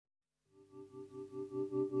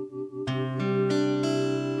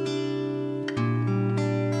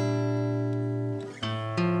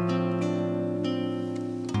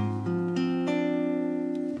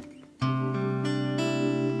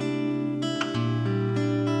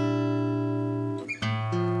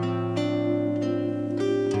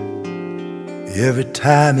Every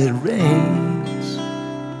time it rains,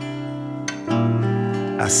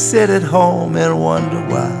 I sit at home and wonder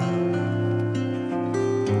why.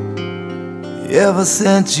 Ever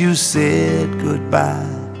since you said goodbye,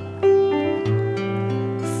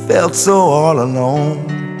 felt so all alone.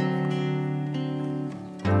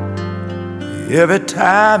 Every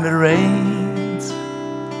time it rains,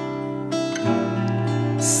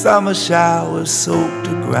 summer showers soak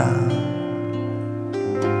the ground.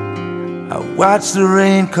 I watch the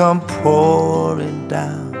rain come pouring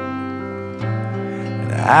down,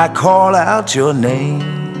 and I call out your name.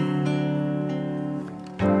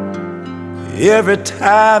 Every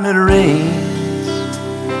time it rains,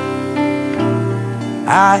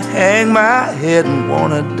 I hang my head and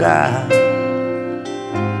wanna die,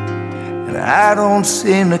 and I don't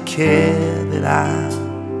seem to care that I'm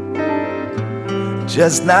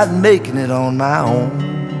just not making it on my own.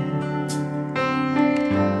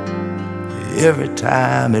 Every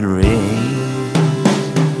time it rains,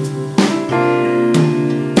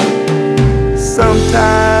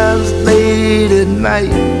 sometimes late at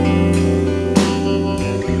night,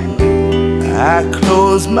 I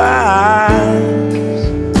close my eyes,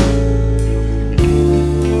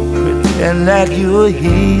 pretend that you're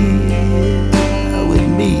here with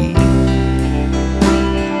me.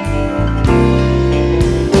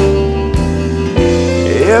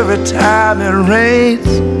 Every time it rains,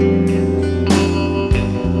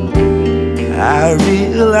 I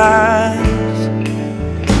realize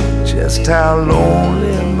just how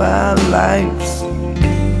lonely my life's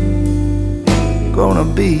gonna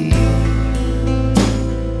be.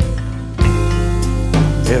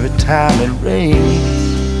 Every time it rains,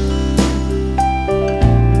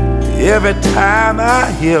 every time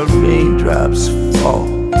I hear raindrops fall,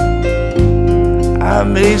 I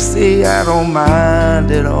may say I don't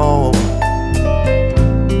mind at all,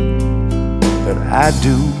 but I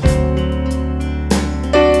do.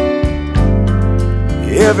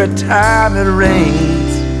 Every time it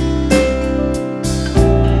rains,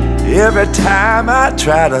 every time I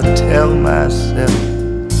try to tell myself,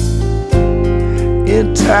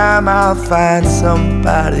 in time I'll find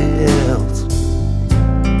somebody else,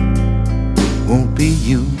 won't be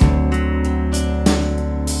you.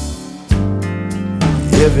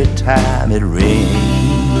 Every time it rains,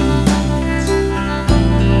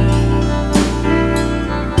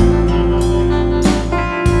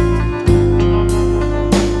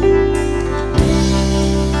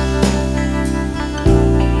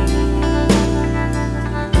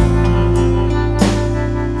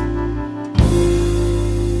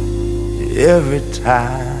 every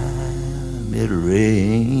time it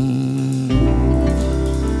rains.